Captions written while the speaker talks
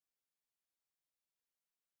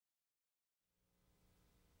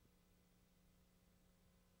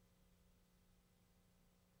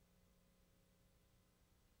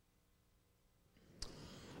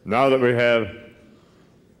Now that we have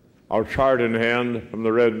our chart in hand from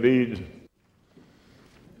the red beads,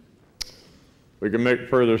 we can make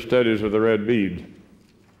further studies of the red beads.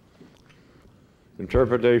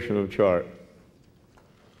 Interpretation of chart.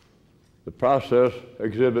 The process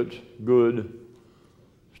exhibits good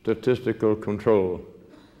statistical control.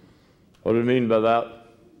 What do we mean by that?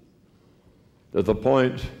 That the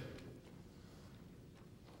points,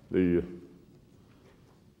 the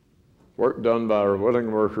work done by our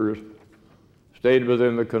willing workers stayed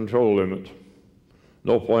within the control limits,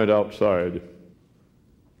 no point outside.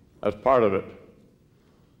 That's part of it.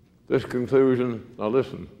 This conclusion, now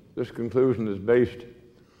listen, this conclusion is based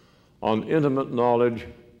on intimate knowledge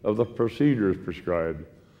of the procedures prescribed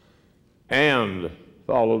and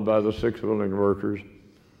followed by the 6 willing workers,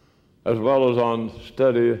 as well as on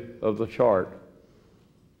study of the chart.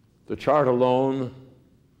 The chart alone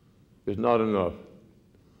is not enough.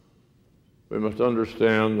 We must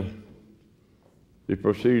understand the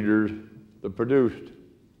procedures that produced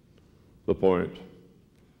the point.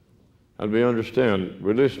 And we understand it.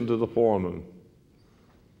 We listen to the foreman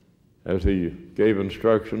as he gave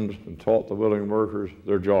instructions and taught the willing workers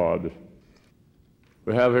their jobs.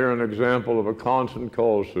 We have here an example of a constant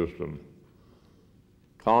cause system.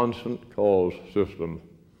 Constant cause system.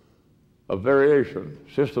 A variation,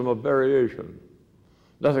 system of variation.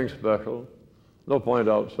 Nothing special, no point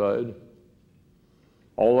outside.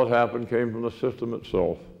 All that happened came from the system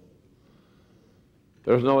itself.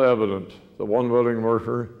 There's no evidence that one willing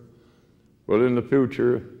worker will in the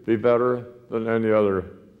future be better than any other.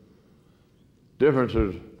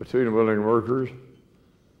 Differences between willing workers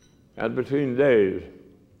and between days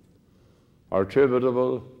are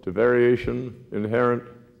attributable to variation inherent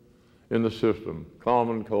in the system,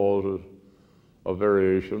 common causes of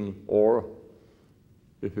variation, or,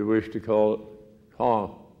 if you wish to call it,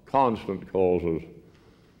 constant causes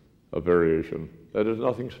of variation. That is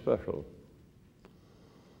nothing special.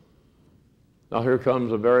 Now here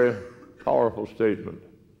comes a very powerful statement.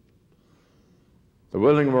 The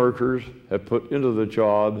willing workers have put into the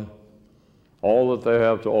job all that they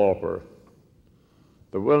have to offer.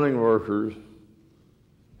 The willing workers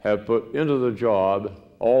have put into the job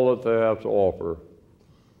all that they have to offer.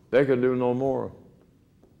 They can do no more.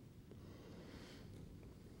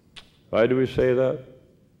 Why do we say that?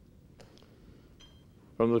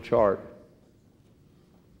 From the chart.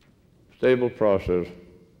 Stable process.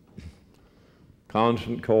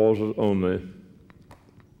 Constant causes only.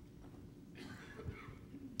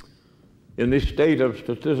 In the state of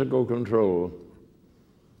statistical control,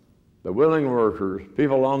 the willing workers,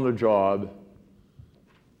 people on the job,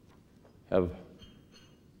 have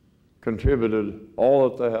contributed all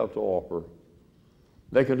that they have to offer.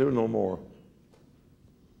 They can do no more.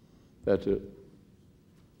 That's it.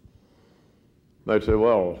 They'd say,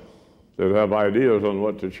 well, they'd have ideas on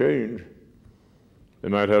what to change. They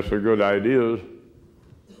might have some good ideas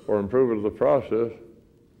for improvement of the process.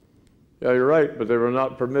 Yeah, you're right, but they were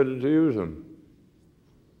not permitted to use them.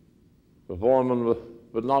 The foreman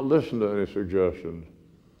would not listen to any suggestions.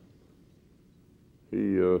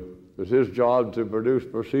 It was his job to produce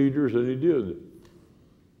procedures, and he did.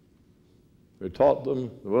 He taught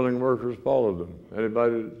them, the willing workers followed them.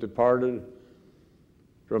 Anybody that departed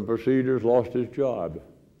from procedures lost his job.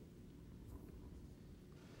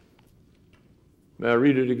 May I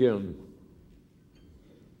read it again?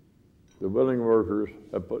 The willing workers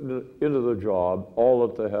have put into the job all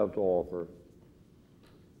that they have to offer.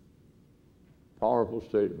 Powerful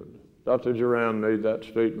statement. Dr. Duran made that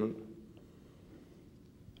statement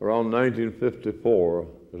around 1954,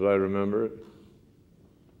 as I remember it.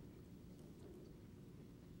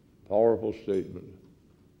 Powerful statement.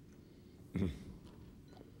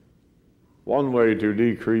 One way to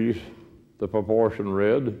decrease the proportion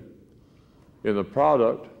red in the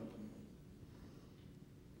product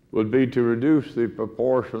would be to reduce the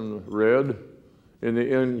proportion red in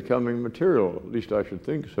the incoming material. At least I should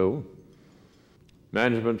think so.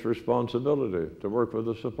 Management's responsibility to work with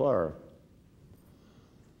the supplier.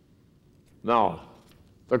 Now,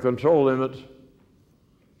 the control limits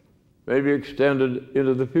may be extended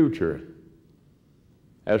into the future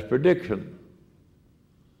as prediction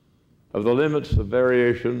of the limits of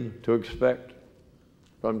variation to expect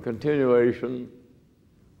from continuation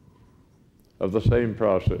of the same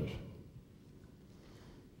process.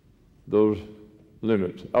 Those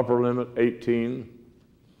limits, upper limit 18,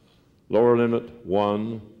 lower limit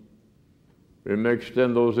 1, we may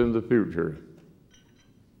extend those in the future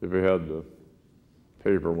if we had the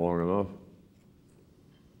paper long enough.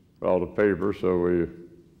 Well, the paper, so we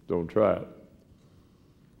don't try it.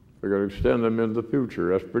 We're going to extend them in the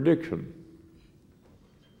future as prediction.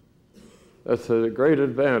 That's a great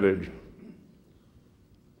advantage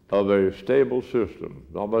of a stable system.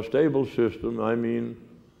 Now, by stable system, I mean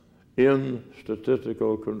in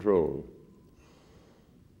statistical control.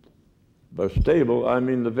 By stable, I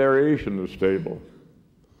mean the variation is stable,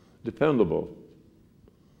 dependable.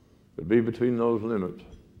 It'll be between those limits.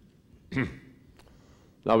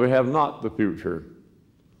 Now, we have not the future.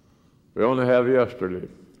 We only have yesterday.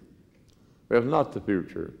 We have not the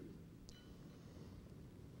future.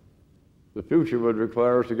 The future would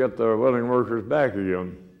require us to get the willing workers back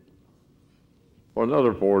again for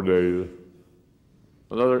another 4 days,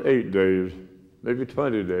 another 8 days, maybe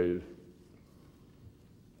 20 days,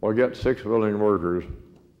 or get 6 willing workers.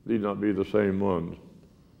 Need not be the same ones.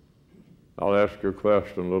 I'll ask you a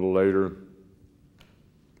question a little later.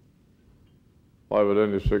 Why would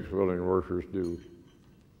any 6 willing workers do?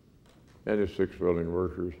 Any 6 willing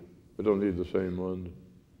workers. We don't need the same ones.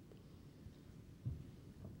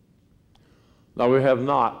 Now, we have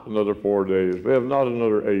not another 4 days. We have not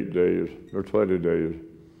another 8 days or 20 days.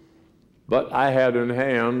 But I had in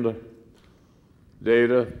hand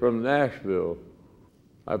data from Nashville.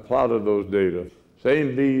 I plotted those data.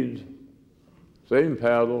 Same beads, same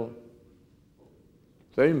paddle,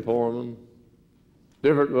 same foreman,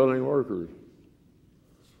 different willing workers.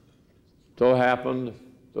 So happened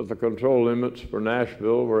that the control limits for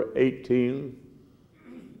Nashville were 18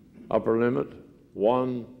 upper limit,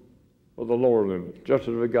 1 for the lower limit, just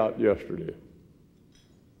as we got yesterday.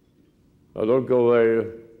 Now, don't go away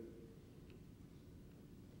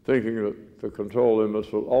thinking that the control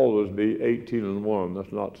limits will always be 18 and 1.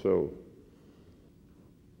 That's not so.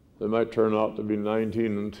 They might turn out to be 19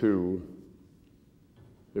 and 2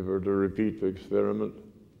 if we were to repeat the experiment.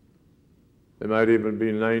 They might even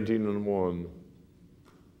be 19 and 1,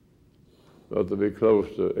 but they'll be close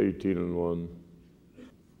to 18 and 1.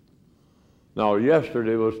 Now,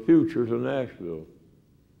 yesterday was future to Nashville.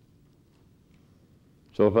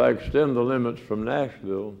 So if I extend the limits from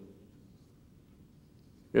Nashville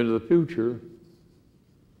into the future,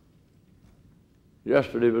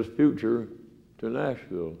 yesterday was future to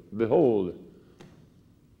Nashville. Behold,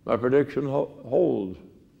 my prediction holds.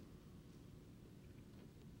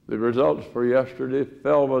 The results for yesterday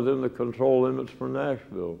fell within the control limits for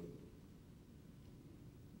Nashville.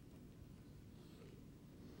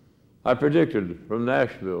 I predicted from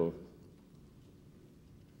Nashville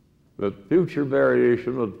that future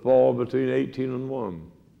variation would fall between 18 and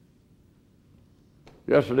 1.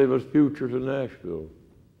 Yesterday was future to Nashville.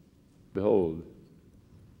 Behold,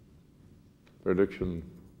 prediction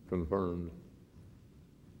confirmed.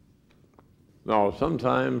 Now,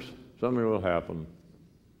 sometimes something will happen.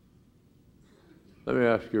 Let me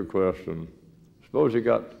ask you a question. Suppose you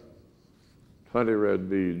got 20 red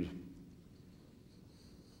beads.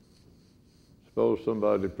 Suppose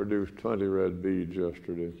somebody produced 20 red beads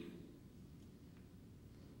yesterday.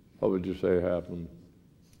 What would you say happened?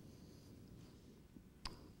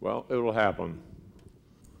 Well, it will happen.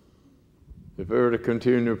 If it were to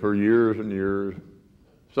continue for years and years,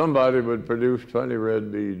 somebody would produce 20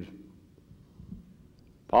 red beads,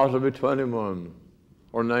 possibly 21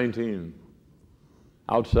 or 19.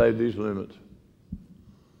 Outside these limits.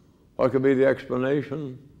 What could be the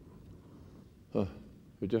explanation?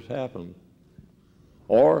 It just happened.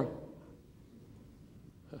 Or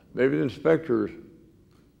maybe the inspectors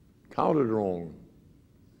counted wrong.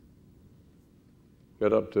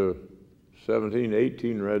 Get up to 17,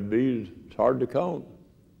 18 red beads, it's hard to count.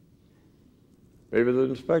 Maybe the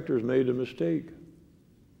inspectors made a mistake.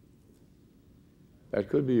 That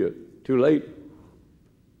could be it. Too late.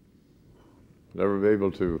 Never be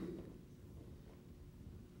able to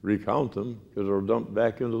recount them because they're dumped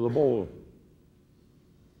back into the bowl.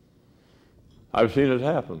 I've seen it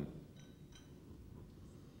happen.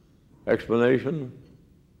 Explanation?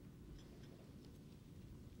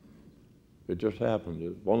 It just happened.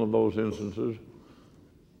 It's one of those instances.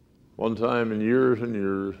 One time in years and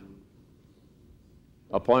years,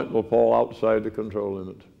 a point will fall outside the control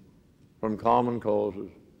limit from common causes.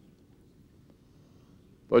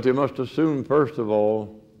 But you must assume, first of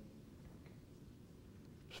all,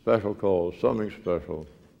 special cause, something special.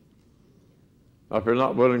 Now, if you're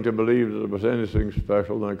not willing to believe that there was anything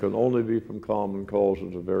special, then it can only be from common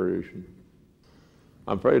causes of variation.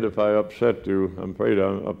 I'm afraid if I upset you, I'm afraid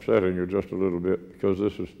I'm upsetting you just a little bit, because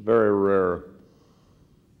this is very rare,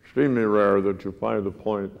 extremely rare that you find a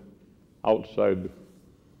point outside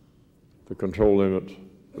the control limits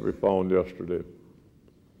that we found yesterday.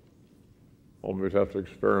 We'd have to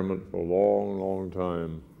experiment for a long, long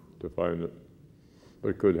time to find it. But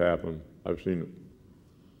it could happen. I've seen it.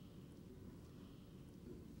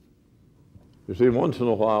 You see, once in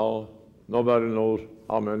a while, Nobody knows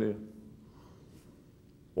how many.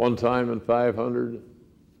 One time in 500,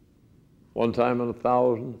 one time in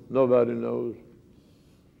 1,000, nobody knows.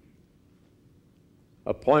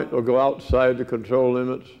 A point will go outside the control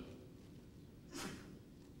limits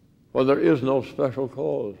when there is no special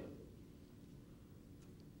cause.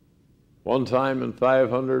 One time in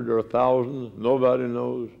 500 or 1,000, nobody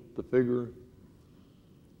knows the figure.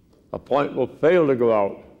 A point will fail to go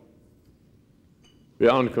out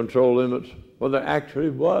beyond control limits when there actually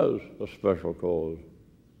was a special cause.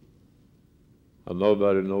 And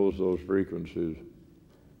nobody knows those frequencies.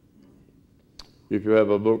 If you have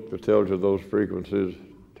a book that tells you those frequencies,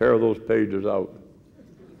 tear those pages out.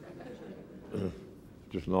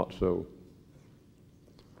 Just not so.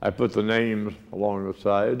 I put the names along the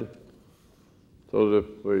side so that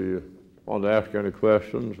if we want to ask any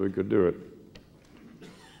questions, we could do it.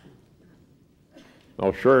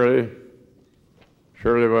 Now Shirley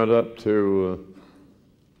went up to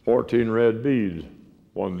 14 red beads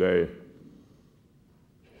one day.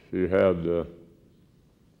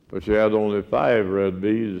 But she had only 5 red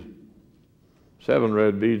beads, 7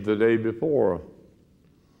 red beads the day before.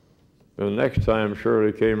 And the next time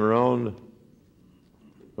Shirley came around,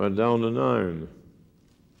 went down to 9.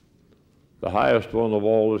 The highest one of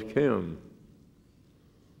all is Ken.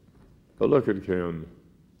 But look at Ken.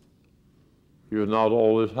 He was not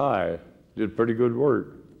all this high. Did pretty good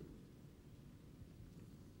work.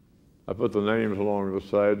 I put the names along the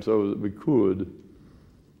side so that we could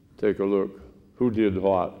take a look who did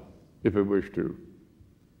what, if we wish to.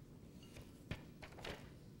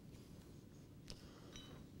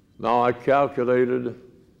 Now I calculated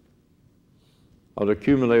an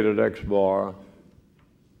accumulated X bar,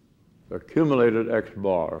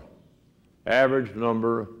 average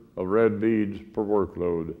number of red beads per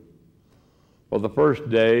workload. For the first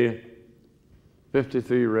day,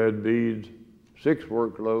 53 red beads, 6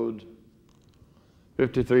 workloads.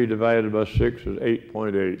 53 divided by 6 is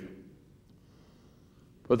 8.8.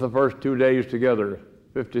 Put the first 2 days together,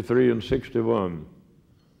 53 and 61.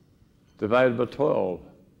 Divided by 12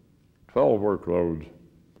 workloads.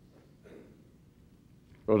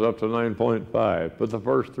 Goes up to 9.5. Put the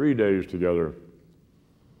first 3 days together.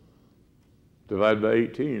 Divided by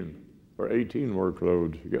 18, or 18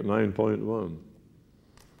 workloads, you get 9.1.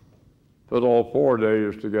 Put all 4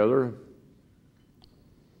 days together,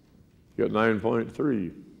 you get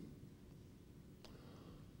 9.3.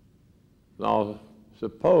 Now,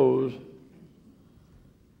 suppose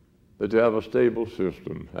that you have a stable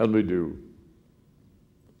system, and we do.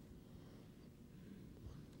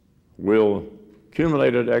 Will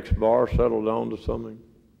accumulated X bar settle down to something?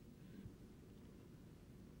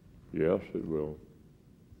 Yes, it will.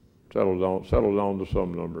 Settle down to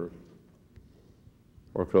some number,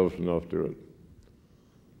 or close enough to it.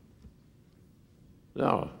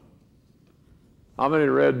 Now, how many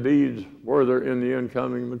red beads were there in the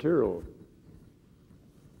incoming material?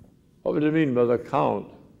 What would you mean by the count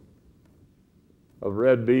of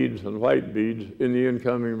red beads and white beads in the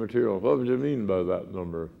incoming material? What would you mean by that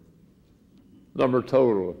number? Number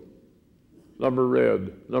total, number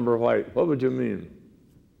red, number white. What would you mean?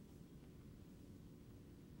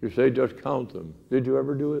 You say just count them. Did you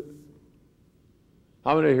ever do it?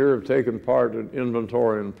 How many here have taken part in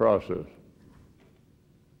inventorying process?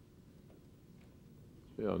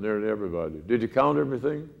 Yeah, nearly everybody. Did you count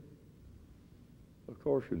everything? Of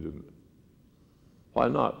course you didn't. Why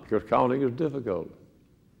not? Because counting is difficult.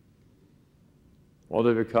 Well,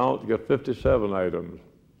 if you count, you get 57 items.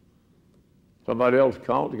 Somebody else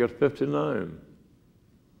count, you get 59.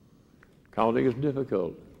 Counting is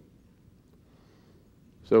difficult.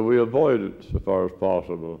 So we avoid it so far as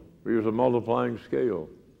possible. We use a multiplying scale.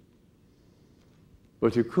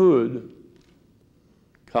 But you could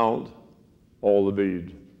count all the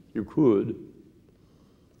beads. You could,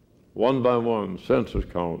 one by one, census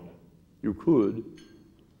count. You could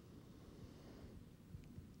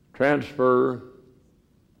transfer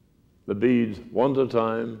the beads one at a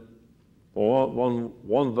time,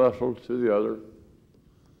 one vessel to the other,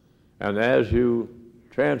 and as you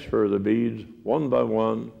transfer the beads one by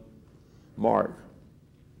one, mark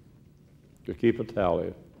to keep a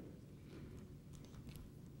tally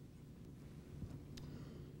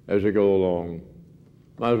as you go along.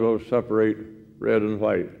 Might as well separate red and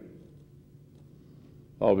white.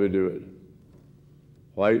 How we do it?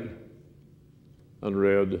 White and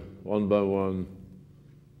red, one by one,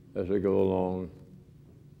 as they go along.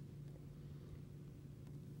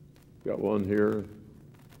 Got one here,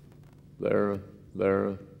 there,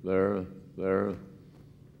 there, there, there,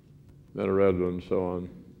 then a red one, so on.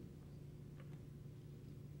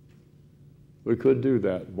 We could do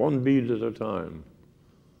that, one bead at a time.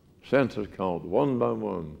 Census count, one by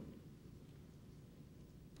one.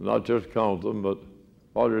 Not just count them, but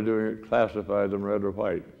while you're doing it, classify them red or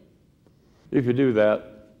white. If you do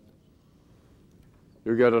that,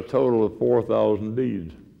 you get a total of 4,000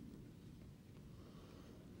 beads.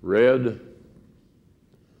 Red,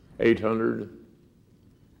 800.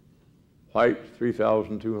 White,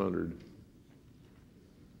 3,200.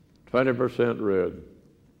 20% red.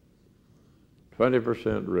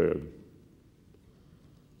 20% red.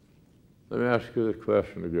 Let me ask you this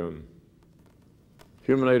question again.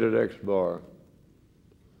 Accumulated X bar.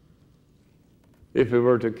 If we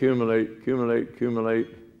were to accumulate,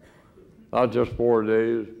 not just 4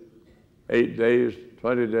 days, 8 days,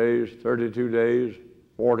 20 days, 32 days,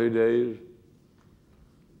 40 days,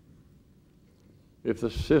 if the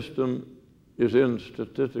system is in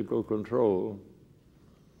statistical control,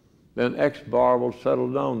 then X bar will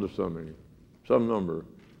settle down to something, some number.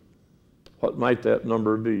 What might that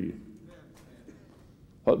number be?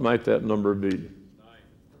 What might that number be?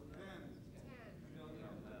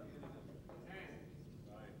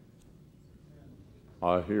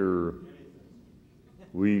 I hear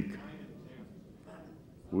weak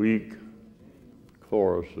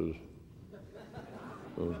choruses.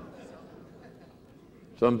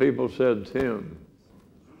 Some people said 10.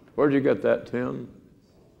 Where'd you get that 10?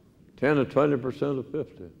 10 to 20% of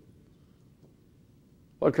 50.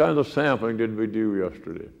 What kind of sampling did we do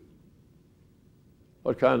yesterday?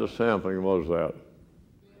 What kind of sampling was that?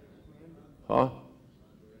 Huh?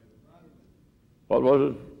 What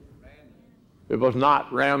was it? It was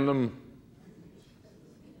not random.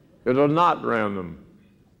 It was not random.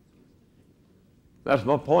 That's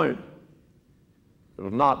my point. It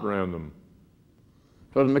was not random.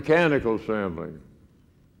 It was mechanical sampling.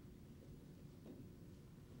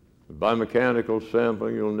 By mechanical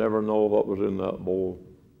sampling, you'll never know what was in that bowl.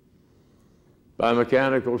 By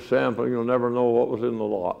mechanical sampling, you'll never know what was in the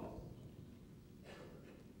lot.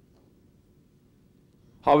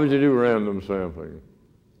 How would you do random sampling?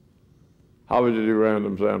 How would you do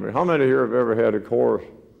random sampling? How many here have ever had a course,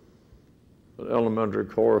 an elementary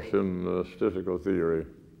course in statistical theory?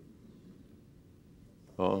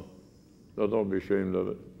 Huh? No, don't be ashamed of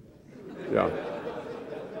it. Yeah.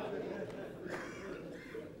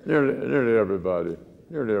 Nearly everybody,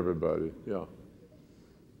 yeah.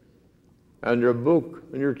 And your book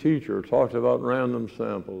and your teacher talked about random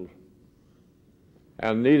samples,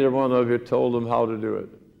 and neither one of you told them how to do it.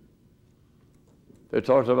 They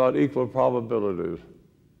talked about equal probabilities.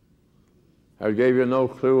 I gave you no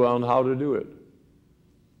clue on how to do it.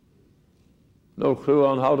 No clue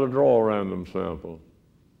on how to draw a random sample.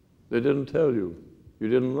 They didn't tell you. You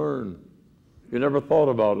didn't learn. You never thought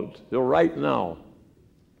about it till right now.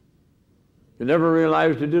 You never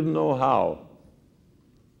realized you didn't know how.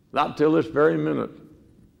 Not till this very minute.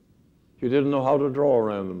 You didn't know how to draw a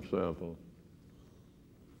random sample.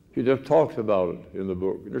 You just talked about it in the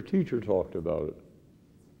book. Your teacher talked about it.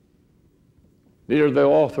 Neither the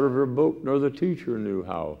author of your book nor the teacher knew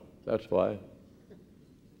how. That's why.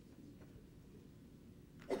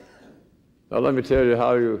 Now let me tell you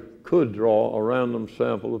how you could draw a random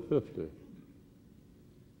sample of 50.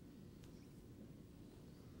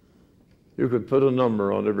 You could put a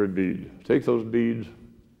number on every bead. Take those beads,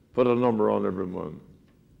 put a number on every one.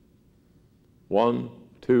 1,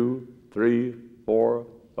 2, 3, 4,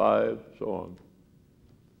 5, so on.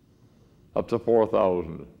 Up to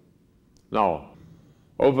 4,000. Now,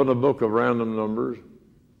 open a book of random numbers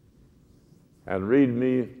and read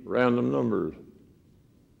me random numbers.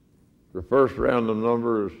 The first random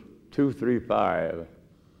number is 235.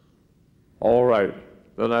 All right.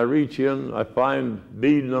 Then I reach in, I find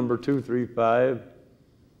bead number 235.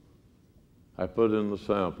 I put in the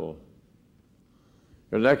sample.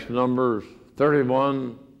 The next number is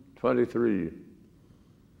 3123.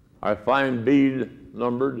 I find bead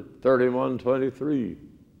numbered 3123.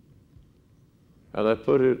 And I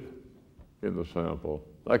put it in the sample.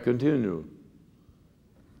 I continue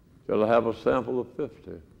till I have a sample of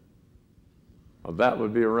 50. Now that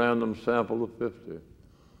would be a random sample of 50.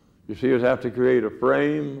 You see, you'd have to create a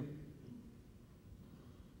frame,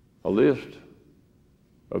 a list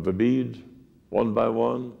of the beads, one by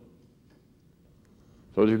one,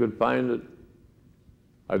 so you could find it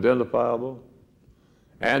identifiable,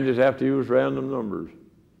 and you'd have to use random numbers.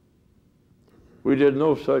 We did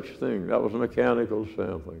no such thing. That was mechanical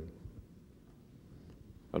sampling.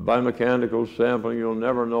 And by mechanical sampling, you'll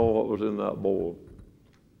never know what was in that bowl.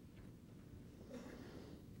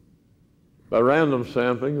 By random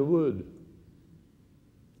sampling, you would.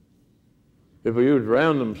 If we used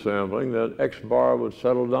random sampling, that X bar would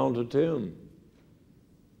settle down to 10.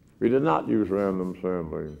 We did not use random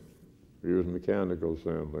sampling. We used mechanical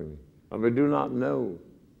sampling. And we do not know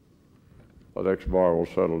what X bar will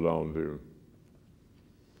settle down to.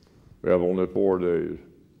 We have only 4 days.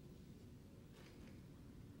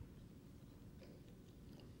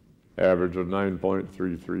 Average of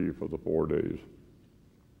 9.33 for the 4 days.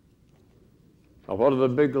 Now, what are the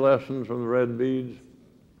big lessons from the red beads?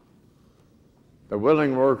 The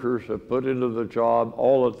willing workers have put into the job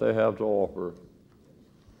all that they have to offer.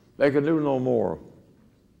 They can do no more.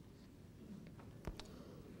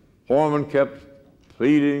 Foreman kept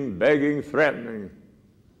pleading, begging, threatening.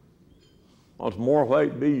 Wants more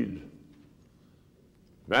white beads.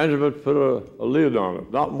 Management put a lid on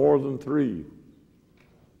it, not more than 3. It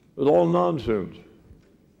was all nonsense.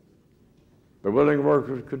 The willing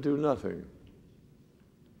workers could do nothing.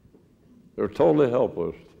 They were totally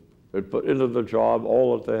helpless. They put into the job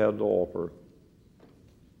all that they had to offer.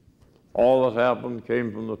 All that happened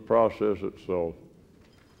came from the process itself.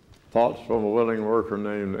 Thoughts from a willing worker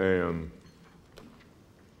named Anne.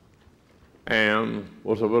 Anne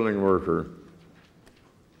was a willing worker.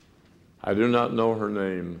 I do not know her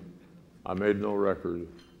name. I made no record.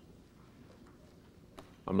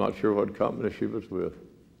 I'm not sure what company she was with.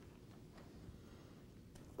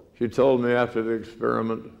 She told me after the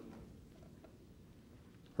experiment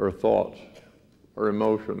her thoughts, her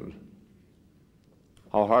emotions,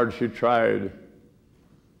 how hard she tried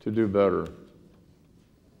to do better.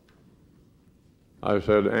 I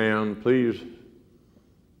said, Anne, please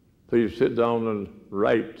sit down and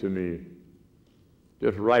write to me.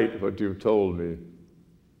 Just write what you've told me.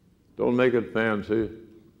 Don't make it fancy.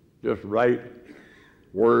 Just write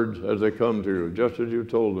words as they come to you, just as you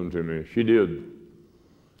told them to me. She did.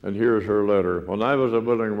 And here's her letter. When I was a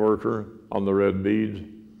willing worker on the red beads,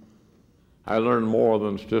 I learned more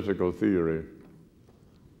than statistical theory.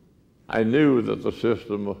 I knew that the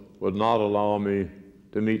system would not allow me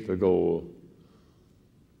to meet the goal,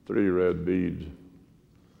 3 red beads.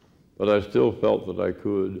 But I still felt that I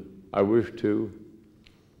could. I wished to.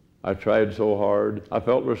 I tried so hard. I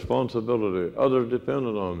felt responsibility. Others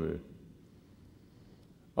depended on me.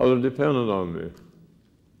 Others depended on me.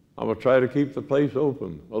 I'm going to try to keep the place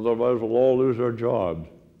open, otherwise we'll all lose our jobs.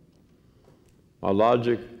 My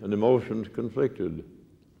logic and emotions conflicted.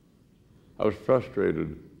 I was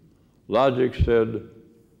frustrated. Logic said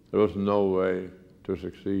there was no way to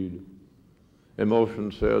succeed.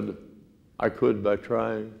 Emotion said I could by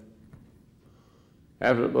trying.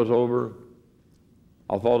 After it was over,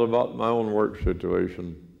 I thought about my own work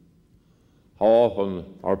situation. How often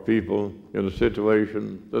are people in a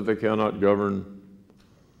situation that they cannot govern,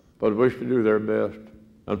 but wish to do their best,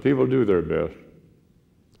 and people do their best.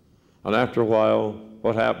 And after a while,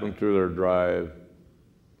 what happens to their drive,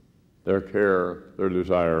 their care, their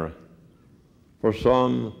desire? For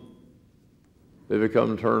some, they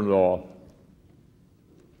become turned off,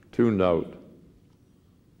 tuned out.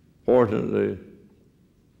 Fortunately,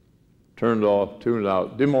 turned off, tuned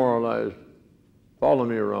out, demoralized, follow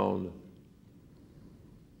me around.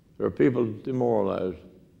 There are people demoralized,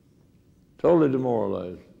 totally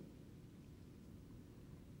demoralized,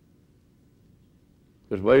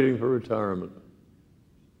 just waiting for retirement.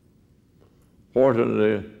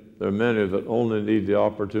 Fortunately, there are many that only need the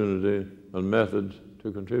opportunity and methods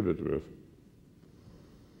to contribute with.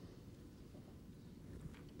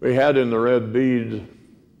 We had in the red beads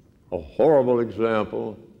a horrible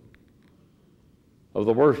example of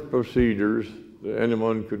the worst procedures that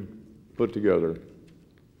anyone could put together.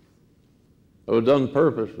 It was done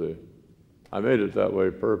purposely. I made it that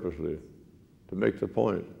way purposely to make the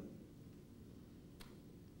point.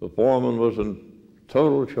 The foreman was in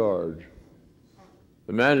total charge.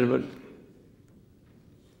 The management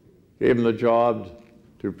gave him the job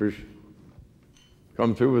to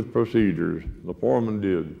come through with procedures. The foreman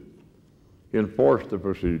did. He enforced the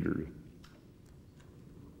procedures.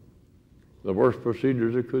 The worst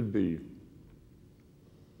procedures it could be.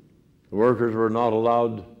 The workers were not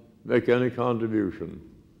allowed to make any contribution.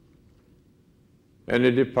 Any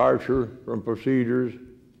departure from procedures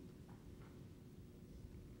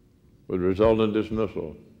would result in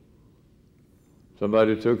dismissal.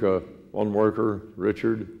 Somebody took one worker,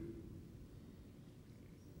 Richard,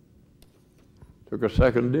 took a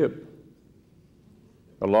second dip.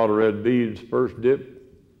 A lot of red beads, first dip,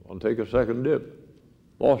 I'll take a second dip.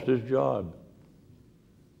 Lost his job.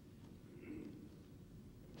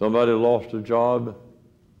 Somebody lost a job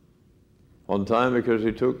one time because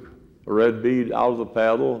he took a red bead out of the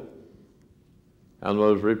paddle and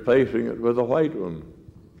was replacing it with a white one.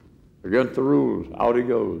 Against the rules, out he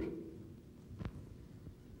goes.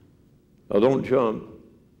 Now don't jump.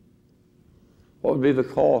 What would be the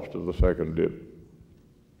cost of the second dip?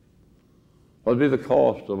 What would be the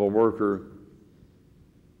cost of a worker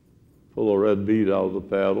pull a red bead out of the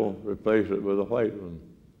paddle, replace it with a white one?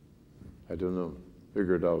 I don't know.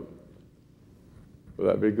 Figure it out. Would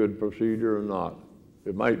that be a good procedure or not?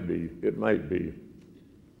 It might be. It might be.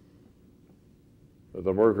 But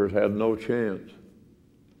the workers had no chance.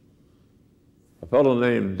 A fellow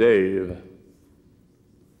named Dave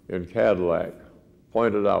in Cadillac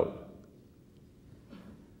pointed out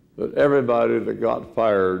that everybody that got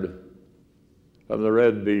fired from the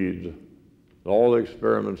red beads and all the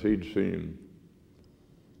experiments he'd seen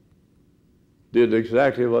did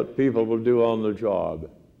exactly what people will do on the job.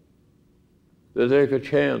 They take a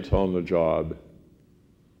chance on the job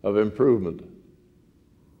of improvement.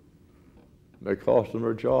 May cost them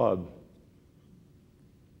their job.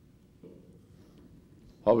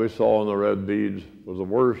 What we saw in the red beads was the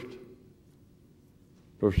worst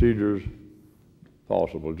procedures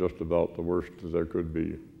possible, just about the worst that there could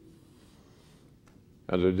be.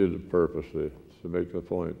 And they did it purposely to make the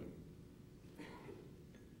point.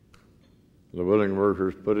 The willing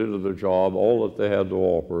workers put into the job all that they had to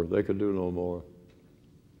offer. They could do no more.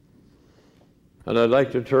 And I'd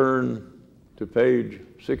like to turn to page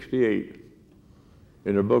 68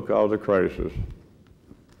 in the book Out of the Crisis.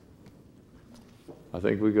 I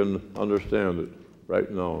think we can understand it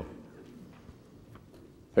right now.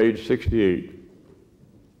 Page 68.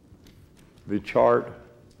 The chart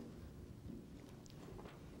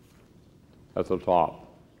at the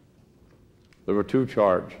top. There were two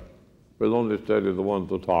charts. We'll only study the one at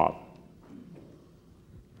the top.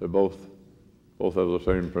 They both have the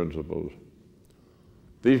same principles.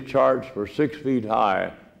 These charts were 6 feet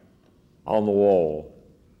high on the wall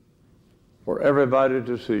for everybody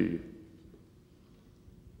to see.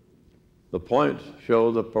 The points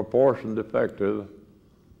show the proportion defective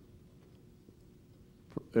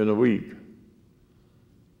in a week.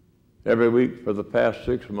 Every week for the past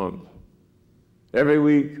 6 months. Every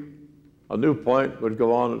week, a new point would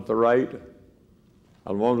go on at the right,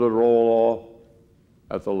 and one would roll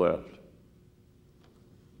off at the left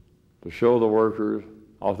to show the workers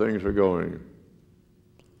how things are going.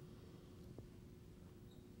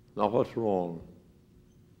 Now, what's wrong?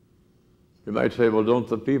 You might say, well, don't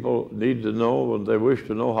the people need to know when they wish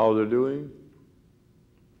to know how they're doing?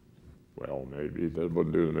 Well, maybe that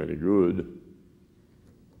wouldn't do them any good.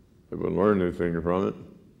 They wouldn't learn anything from it.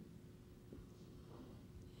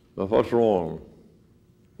 But what's wrong?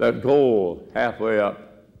 That goal halfway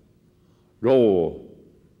up, goal,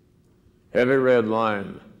 heavy red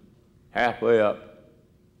line, halfway up.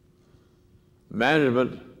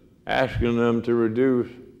 Management asking them to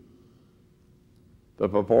reduce the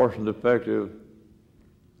proportion defective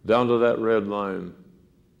down to that red line.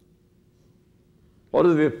 What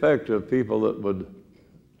is the effect of people that would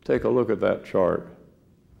take a look at that chart?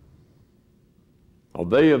 Now,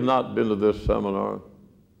 they have not been to this seminar.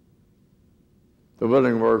 The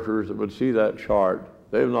willing workers that would see that chart,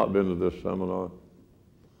 they have not been to this seminar.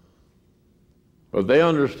 But they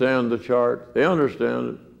understand the chart. They understand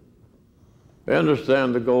it. They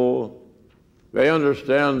understand the goal. They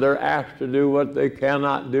understand they're asked to do what they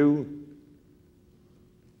cannot do.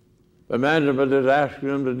 The management is asking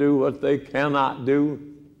them to do what they cannot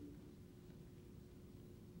do.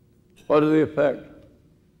 What is the effect?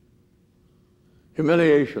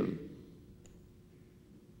 Humiliation.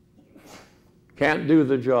 Can't do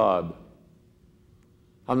the job.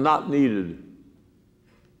 I'm not needed.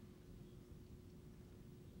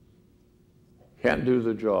 Can't do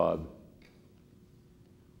the job.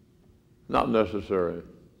 Not necessary.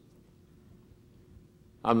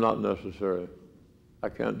 I'm not necessary. I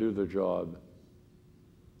can't do the job.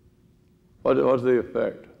 What's the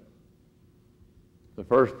effect? In the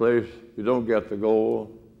first place, you don't get the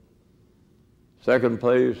goal. Second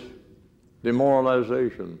place,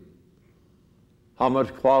 demoralization. How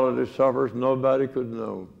much quality suffers, nobody could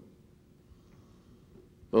know.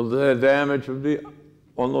 The damage would be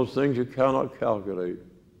one of those things you cannot calculate.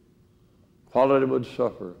 Quality would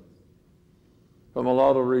suffer from a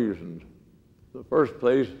lot of reasons. In the first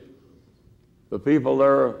place, the people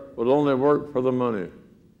there would only work for the money,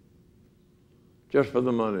 just for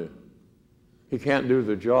the money. He can't do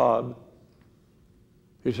the job.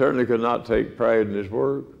 He certainly could not take pride in his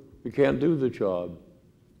work. He can't do the job.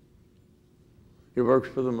 He works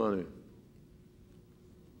for the money.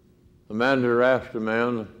 The manager asked a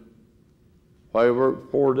man why he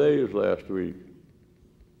worked 4 days last week.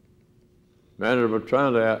 The manager was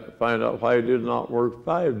trying to find out why he did not work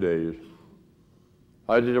 5 days.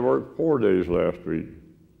 Why did he work 4 days last week?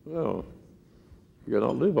 Well, you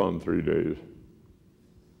cannot live on 3 days.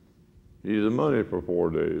 Needed the money for 4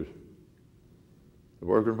 days.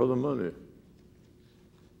 Working for the money.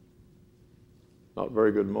 Not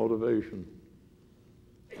very good motivation.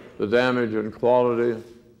 The damage in quality,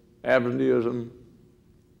 absenteeism,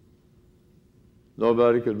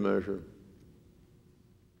 nobody could measure.